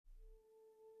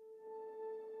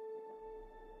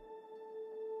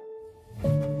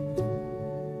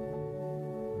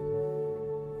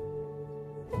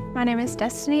My name is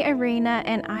Destiny Arena,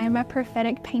 and I am a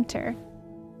prophetic painter.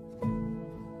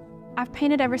 I've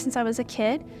painted ever since I was a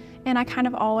kid, and I kind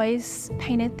of always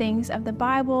painted things of the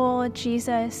Bible,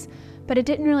 Jesus, but it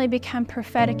didn't really become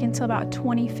prophetic until about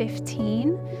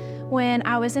 2015 when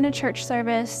I was in a church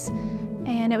service,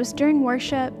 and it was during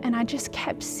worship, and I just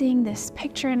kept seeing this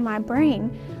picture in my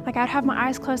brain. Like, I'd have my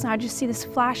eyes closed and I'd just see this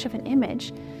flash of an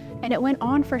image. And it went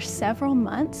on for several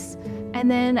months. And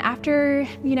then after,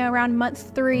 around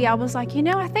month 3, I was like,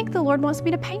 I think the Lord wants me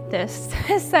to paint this.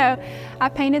 So I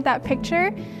painted that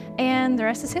picture, and the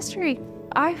rest is history.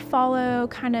 I follow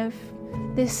kind of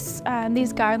these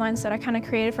guidelines that I kind of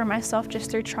created for myself just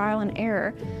through trial and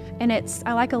error. And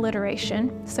I like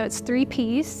alliteration. So it's 3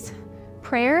 P's: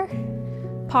 prayer,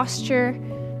 posture,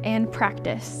 and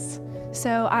practice.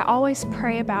 So I always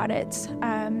pray about it.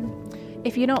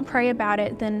 If you don't pray about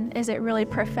it, then is it really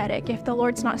prophetic? If the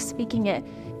Lord's not speaking it,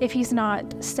 if He's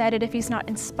not said it, if He's not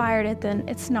inspired it, then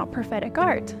it's not prophetic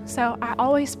art. So I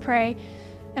always pray,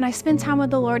 and I spend time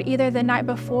with the Lord either the night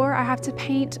before I have to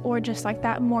paint or just like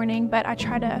that morning, but I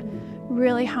try to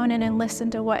really hone in and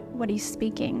listen to what He's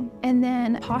speaking. And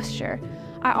then posture.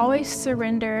 I always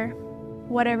surrender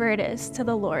whatever it is to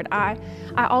the Lord. I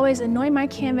always anoint my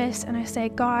canvas and I say,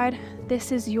 God,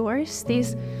 this is yours.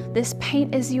 This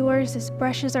paint is yours. These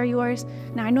brushes are yours.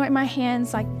 Now I anoint my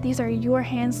hands like these are your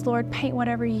hands, Lord. Paint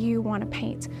whatever you want to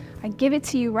paint. I give it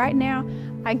to you right now.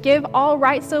 I give all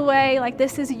rights away. Like,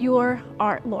 this is your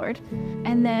art, Lord.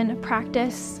 And then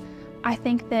practice. I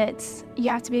think that you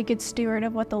have to be a good steward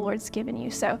of what the Lord's given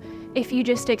you. So if you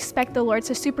just expect the Lord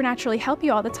to supernaturally help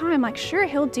you all the time, like, sure,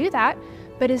 He'll do that.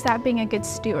 But is that being a good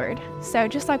steward? So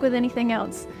just like with anything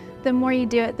else, the more you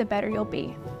do it, the better you'll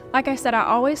be. Like I said, I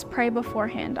always pray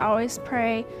beforehand. I always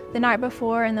pray the night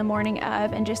before and the morning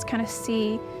of, and just kind of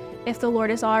see if the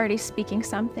Lord is already speaking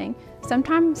something.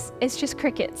 Sometimes it's just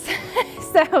crickets.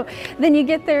 So then you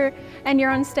get there and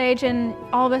you're on stage, and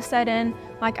all of a sudden,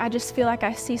 like, I just feel like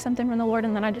I see something from the Lord,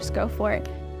 and then I just go for it.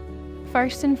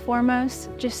 First and foremost,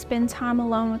 just spend time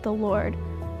alone with the Lord.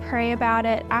 Pray about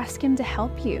it. Ask Him to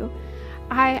help you.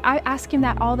 I ask Him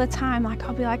that all the time. Like,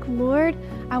 I'll be like, Lord,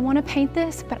 I want to paint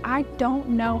this, but I don't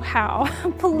know how.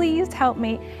 Please help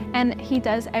me. And He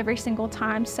does every single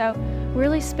time. So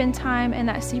really spend time in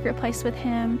that secret place with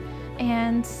Him,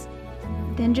 and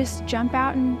then just jump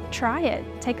out and try it.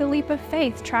 Take a leap of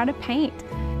faith. Try to paint.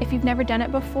 If you've never done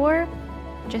it before,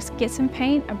 just get some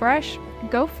paint, a brush,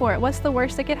 go for it. What's the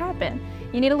worst that could happen?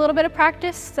 You need a little bit of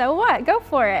practice, so what? Go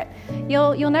for it.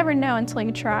 You'll never know until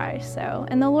you try. So,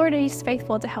 and the Lord, He's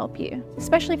faithful to help you,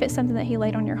 especially if it's something that He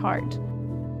laid on your heart.